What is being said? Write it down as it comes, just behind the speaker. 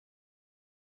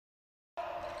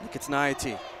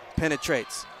Nikitinaiti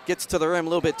penetrates, gets to the rim a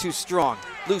little bit too strong.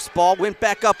 Loose ball, went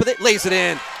back up with it, lays it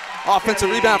in. Offensive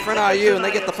rebound for NIU, and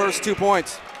they get the first 2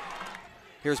 points.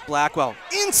 Here's Blackwell,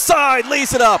 inside,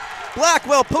 lays it up.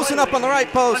 Blackwell posting up on the right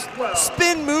post,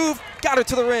 spin move, got it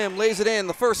to the rim, lays it in.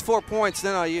 The first 4 points,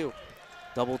 NIU.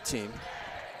 Double team.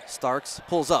 Starks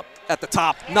pulls up at the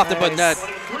top, nothing but net.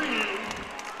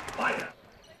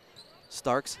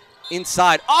 Starks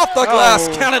inside, off the glass,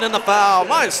 counted in the foul.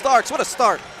 Maya Starks, what a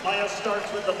start. Maya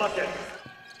Starks with the bucket.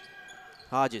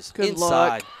 Hodges Good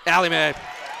inside, Allie Mae.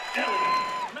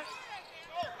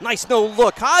 Nice no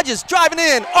look, Hodges driving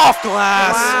in, off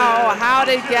glass. Wow, how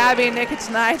did Gabby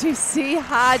Nikitinaiti see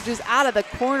Hodges out of the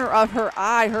corner of her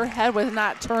eye? Her head was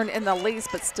not turned in the least,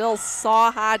 but still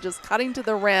saw Hodges cutting to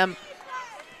the rim.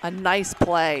 A nice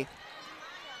play.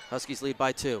 Huskies lead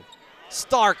by 2.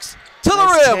 Starks to the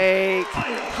Nice rim. take,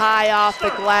 high off the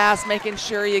glass, making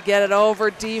sure you get it over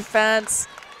defense.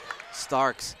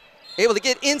 Starks able to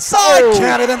get inside,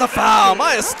 counted in the foul.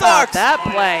 Maya Starks, That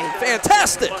play,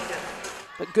 fantastic.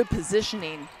 but good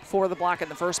positioning for the block in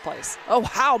the first place. Oh,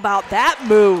 how about that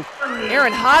move?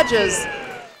 Aaron Hodges.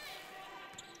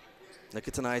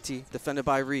 Nikitinaiti defended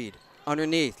by Reed.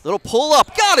 Underneath, little pull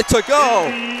up, got it to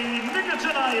go.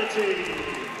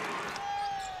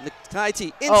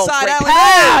 Nikitinaiti inside, great Allie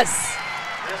pass.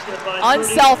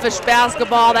 Unselfish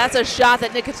basketball. That's a shot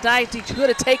that Nikitinaiti could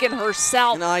have taken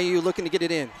herself. NIU looking to get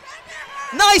it in.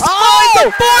 Nice Oh! find,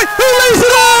 the boy who lays it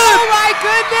in. Oh my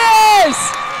goodness!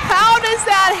 How does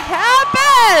that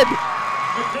happen?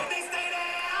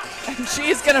 And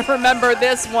she's going to remember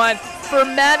this one for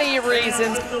many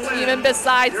reasons, even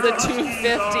besides the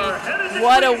 250.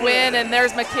 What a win, and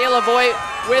there's Michaela Voigt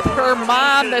with her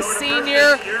mom, the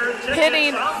senior,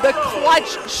 hitting the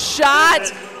clutch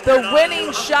shot, the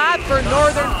winning shot for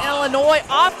Northern Illinois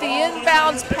off the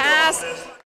inbounds pass.